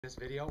This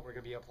video, we're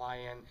going to be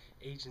applying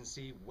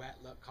H&C wet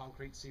look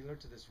concrete sealer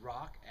to this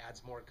rock.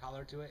 Adds more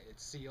color to it. It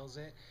seals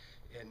it.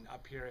 And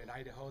up here in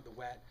Idaho, the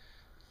wet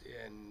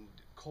and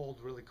cold,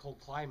 really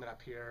cold climate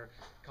up here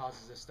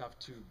causes this stuff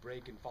to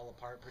break and fall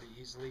apart pretty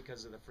easily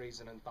because of the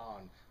freezing and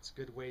thawing. It's a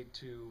good way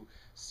to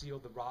seal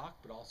the rock,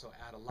 but also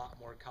add a lot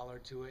more color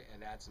to it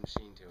and add some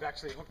sheen to it. We've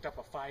actually hooked up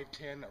a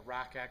 510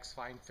 Rack X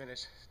fine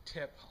finish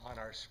tip on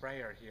our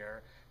sprayer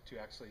here to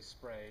actually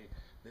spray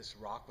this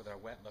rock with our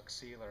wet look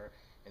sealer.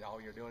 And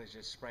all you're doing is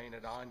just spraying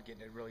it on,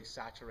 getting it really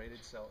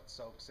saturated so it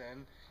soaks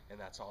in, and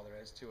that's all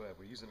there is to it.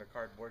 We're using a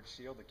cardboard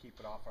shield to keep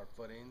it off our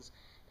footings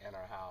and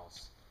our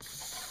house.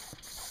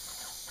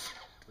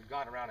 We've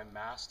gone around and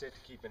masked it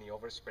to keep any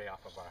overspray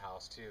off of our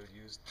house too.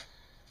 Used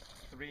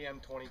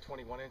 3M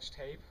 20-21-inch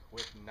tape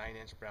with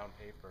 9-inch brown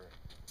paper.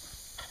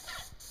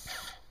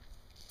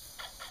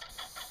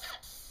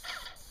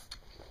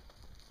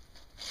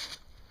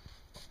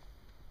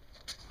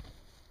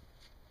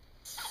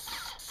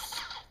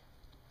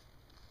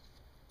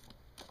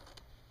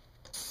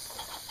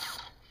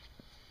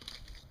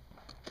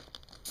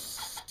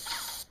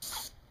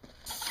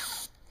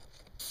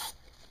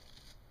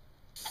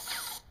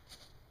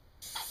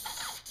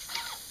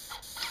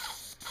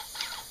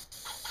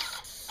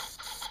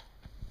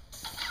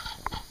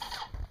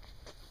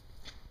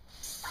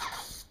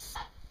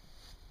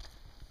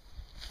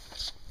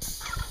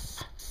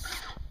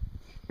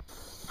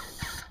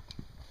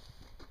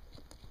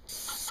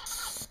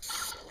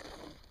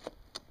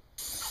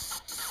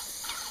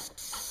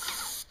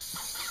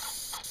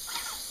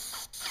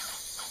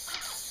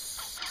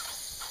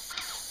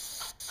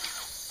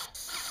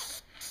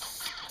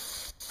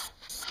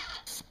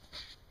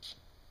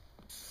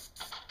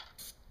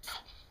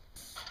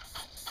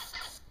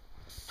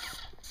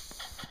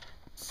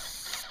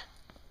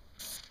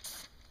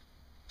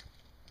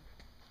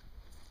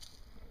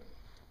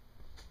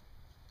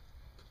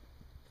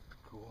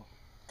 Cool.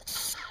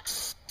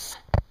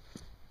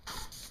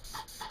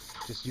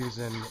 Just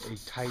using a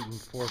Titan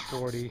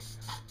 440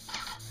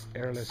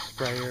 airless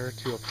sprayer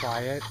to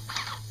apply it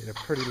at a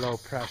pretty low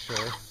pressure.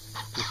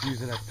 Just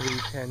using a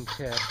 310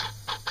 tip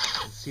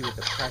and see what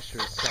the pressure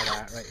is set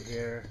at right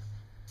here.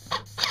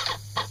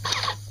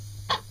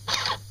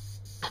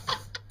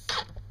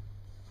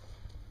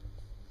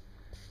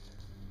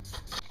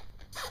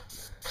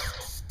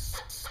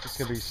 Just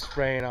gonna be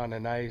spraying on a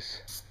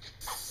nice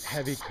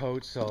heavy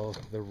coat so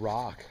the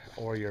rock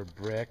or your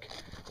brick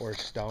or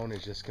stone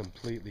is just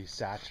completely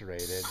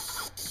saturated,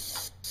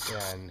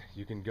 and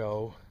you can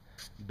go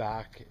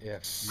back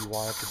if you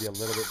want it to be a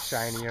little bit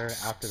shinier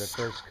after the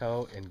first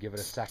coat and give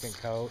it a second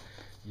coat.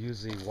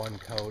 Usually one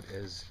coat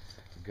is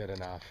good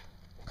enough.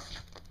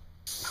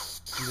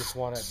 You just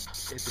want it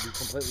to be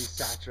completely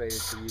saturated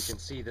so you can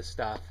see the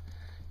stuff,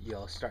 you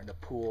know, starting to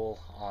pool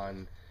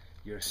on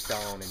your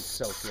stone and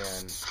soak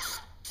in.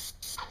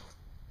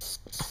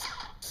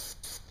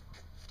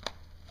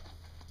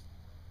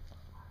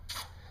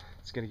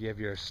 It's going to give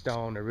your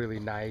stone a really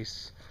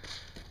nice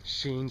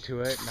sheen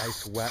to it,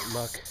 nice wet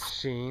look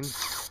sheen. You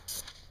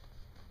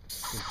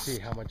can see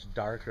how much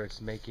darker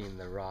it's making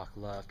the rock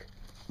look.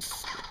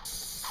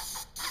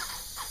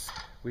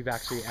 We've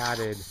actually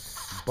added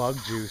bug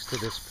juice to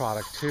this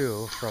product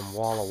too from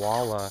Walla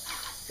Walla,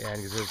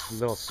 and there's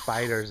little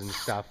spiders and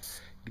stuff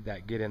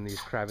that get in these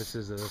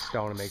crevices of the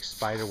stone and make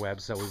spider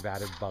webs, so we've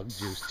added bug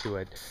juice to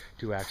it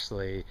to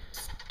actually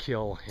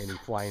kill any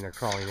flying or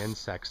crawling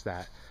insects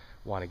that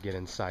want to get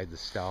inside the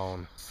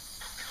stone.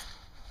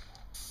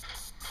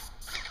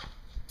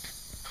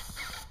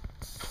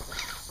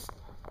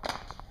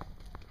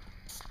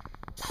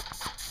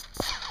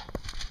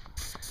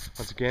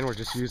 Once again, we're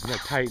just using a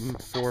Titan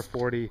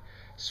 440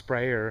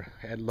 sprayer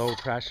at low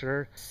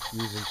pressure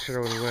using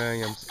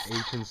Sherwin-Williams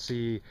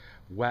H&C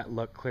wet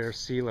look clear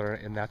sealer,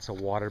 and that's a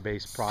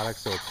water-based product,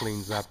 so it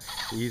cleans up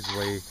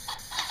easily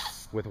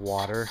with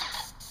water.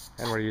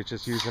 And we're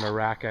just using a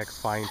Rack X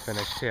fine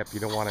finish tip. You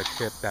don't want a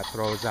tip that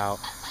throws out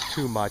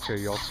too much or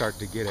you'll start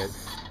to get it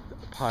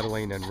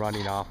puddling and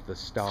running off the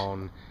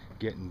stone,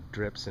 getting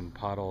drips and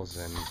puddles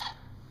and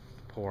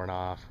pouring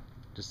off.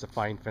 Just a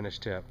fine finish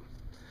tip.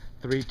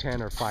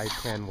 310 or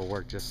 510 will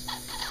work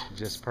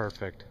just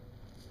perfect.